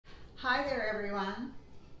Hi there everyone.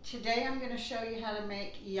 Today I'm going to show you how to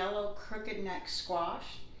make yellow crooked neck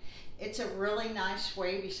squash. It's a really nice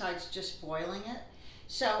way besides just boiling it.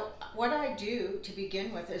 So what I do to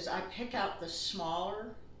begin with is I pick out the smaller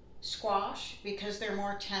squash because they're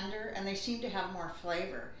more tender and they seem to have more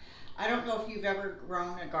flavor. I don't know if you've ever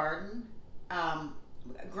grown a garden,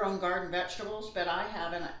 grown garden vegetables, but I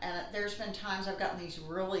have, and there's been times I've gotten these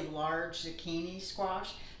really large zucchini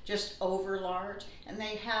squash, just over large, and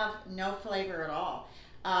they have no flavor at all.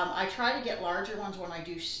 I try to get larger ones when I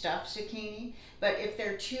do stuffed zucchini, but if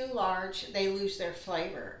they're too large, they lose their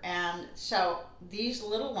flavor. And so these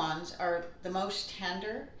little ones are the most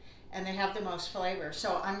tender and they have the most flavor.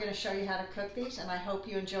 So I'm going to show you how to cook these, and I hope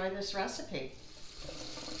you enjoy this recipe.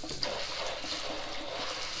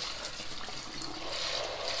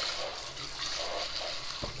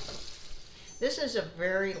 This is a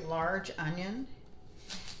very large onion.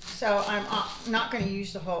 So I'm not going to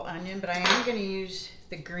use the whole onion, but I am going to use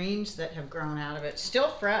the greens that have grown out of it. Still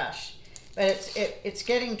fresh, but it's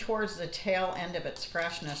getting towards the tail end of its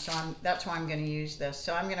freshness, so that's why I'm going to use this.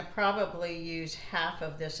 So I'm going to probably use half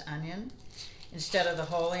of this onion instead of the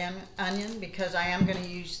whole onion, because I am going to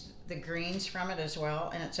use the greens from it as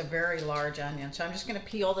well, and it's a very large onion. So I'm just going to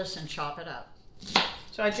peel this and chop it up.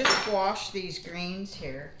 So I just washed these greens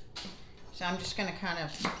here, so I'm just going to kind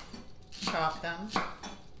of chop them.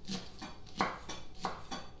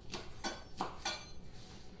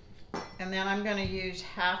 And then I'm going to use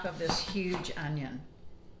half of this huge onion.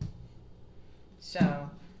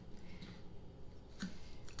 So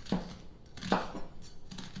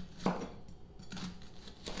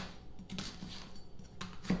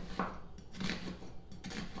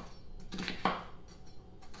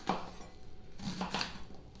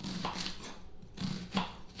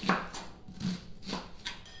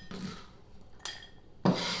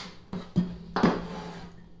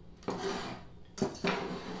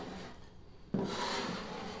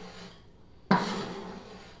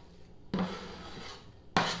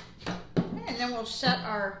we'll set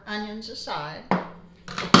our onions aside,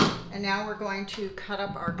 and now we're going to cut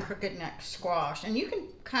up our crooked neck squash. And you can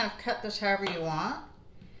kind of cut this however you want,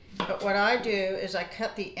 but what I do is I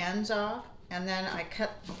cut the ends off, and then I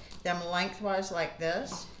cut them lengthwise like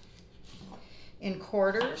this in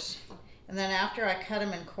quarters, and then after I cut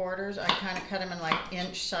them in quarters, I kind of cut them in like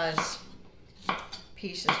inch size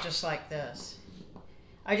pieces, just like this.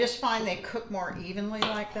 I just find they cook more evenly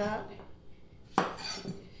like that.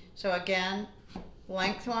 So again,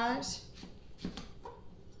 lengthwise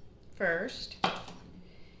first,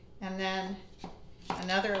 and then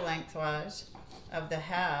another lengthwise of the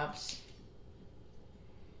halves,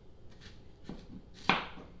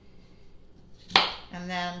 and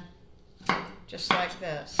then just like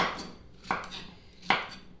this.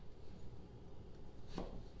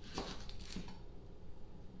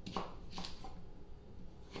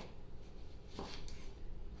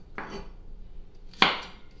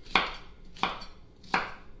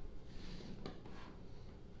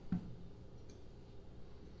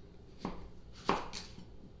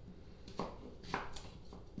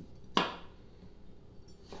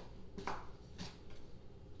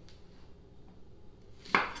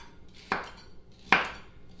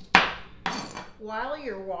 While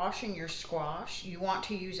you're washing your squash, you want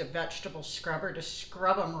to use a vegetable scrubber to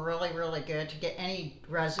scrub them really, really good to get any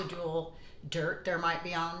residual dirt there might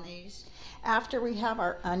be on these. After we have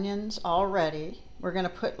our onions all ready, we're going to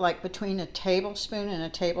put like between a tablespoon and a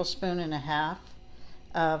tablespoon and a half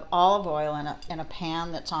of olive oil in a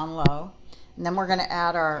pan that's on low. And then we're going to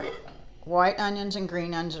add our white onions and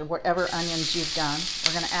green onions, or whatever onions you've done.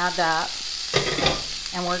 We're going to add that,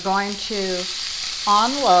 and we're going to,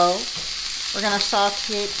 on low, we're going to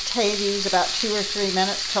saute these about 2 or 3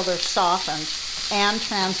 minutes till they're softened and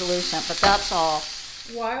translucent, but that's all.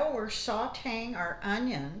 While we're sauteing our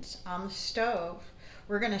onions on the stove,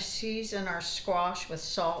 we're going to season our squash with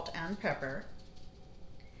salt and pepper.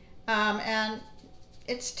 And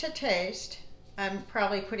it's to taste. I'm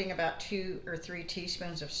probably putting about 2 or 3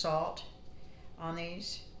 teaspoons of salt on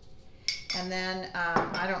these. And then,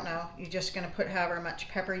 I don't know, you're just going to put however much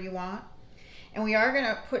pepper you want. And we are going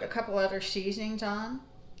to put a couple other seasonings on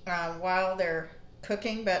while they're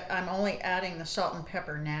cooking, but I'm only adding the salt and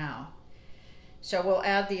pepper now. So we'll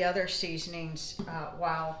add the other seasonings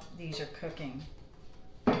while these are cooking.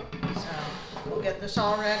 So we'll get this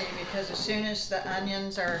all ready, because as soon as the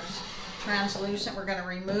onions are translucent, we're going to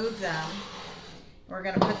remove them. We're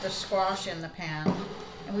going to put the squash in the pan.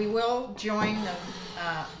 And we will join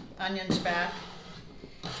the onions back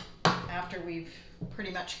after we've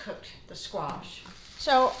pretty much cooked the squash.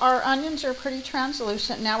 So our onions are pretty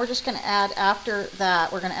translucent. Now we're just going to add, after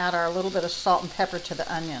that, we're going to add our little bit of salt and pepper to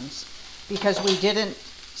the onions, because we didn't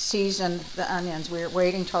season the onions. We were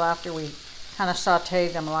waiting till after we kind of saute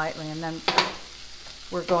them lightly, and then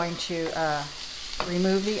we're going to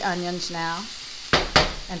remove the onions now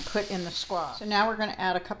and put in the squash. So now we're going to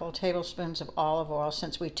add a couple of tablespoons of olive oil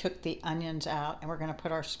since we took the onions out, and we're going to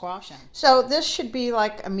put our squash in. So this should be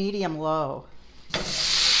like a medium low.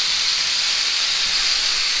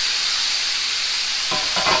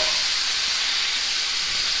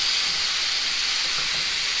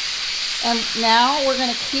 And now we're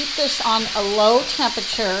going to keep this on a low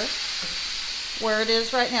temperature where it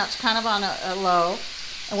is right now. It's kind of on a low.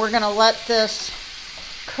 And we're going to let this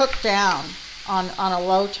cook down on a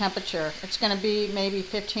low temperature. It's going to be maybe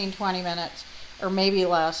 15-20 minutes or maybe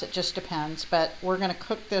less. It just depends. But we're going to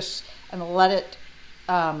cook this and let it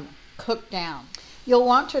cook down. You'll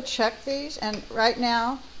want to check these. And right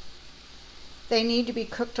now, they need to be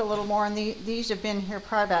cooked a little more, and these have been here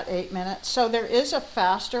probably about 8 minutes. So there is a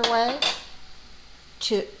faster way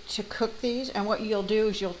to cook these, and what you'll do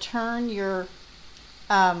is you'll turn your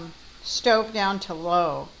stove down to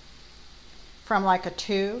low. From like a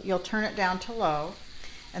 2, you'll turn it down to low,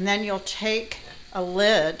 and then you'll take a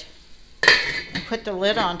lid and put the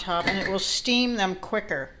lid on top, and it will steam them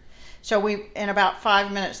quicker. So in about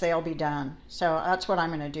 5 minutes they'll be done. So that's what I'm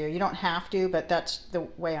going to do. You don't have to, but that's the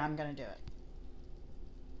way I'm going to do it.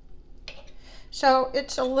 So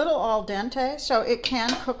it's a little al dente, so it can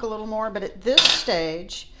cook a little more, but at this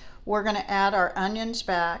stage, we're going to add our onions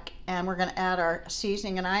back, and we're going to add our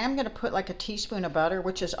seasoning, and I am going to put like a teaspoon of butter,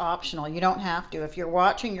 which is optional. You don't have to. If you're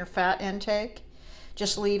watching your fat intake,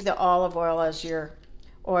 just leave the olive oil as your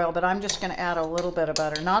oil, but I'm just going to add a little bit of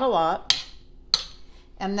butter, not a lot.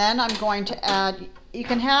 And then I'm going to add, you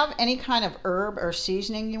can have any kind of herb or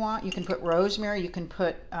seasoning you want. You can put rosemary, you can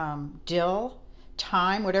put dill,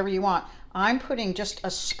 thyme, whatever you want. I'm putting just a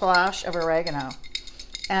splash of oregano.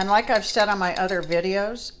 And like I've said on my other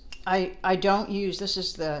videos, I don't use, this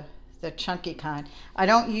is the chunky kind, I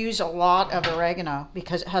don't use a lot of oregano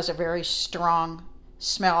because it has a very strong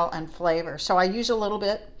smell and flavor. So I use a little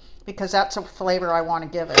bit because that's a flavor I want to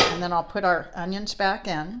give it. And then I'll put our onions back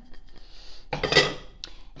in.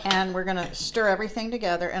 And we're going to stir everything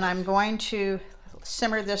together. And I'm going to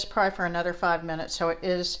simmer this probably for another 5 minutes so it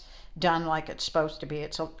is done like it's supposed to be.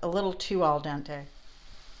 It's a little too al dente.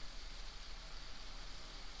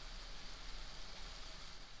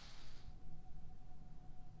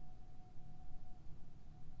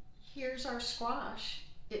 Here's our squash.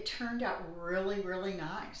 It turned out really, really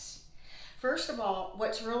nice. First of all,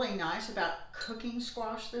 what's really nice about cooking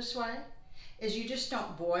squash this way is you just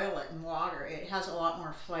don't boil it in water. It has a lot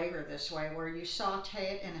more flavor this way, where you saute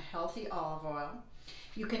it in a healthy olive oil.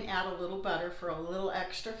 You can add a little butter for a little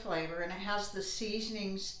extra flavor, and it has the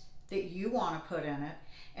seasonings that you want to put in it,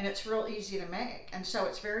 and it's real easy to make. And so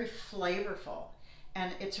it's very flavorful,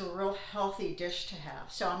 and it's a real healthy dish to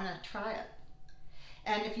have. So I'm going to try it.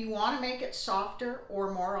 And if you want to make it softer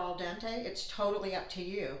or more al dente, it's totally up to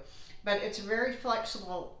you. But it's a very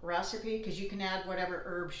flexible recipe because you can add whatever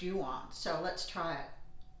herbs you want. So let's try it.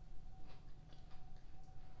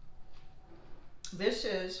 This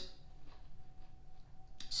is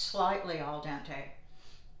slightly al dente.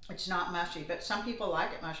 It's not mushy, but some people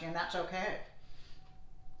like it mushy, and that's okay.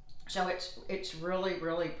 So it's really,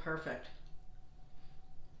 really perfect.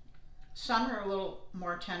 Some are a little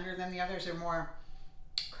more tender than the others, are more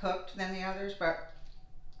cooked than the others, but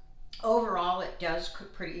overall it does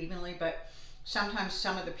cook pretty evenly, but sometimes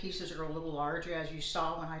some of the pieces are a little larger, as you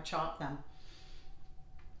saw when I chopped them.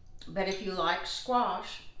 But if you like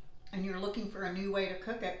squash and you're looking for a new way to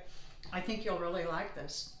cook it, I think you'll really like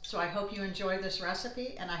this. So I hope you enjoy this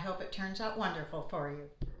recipe, and I hope it turns out wonderful for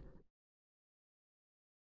you.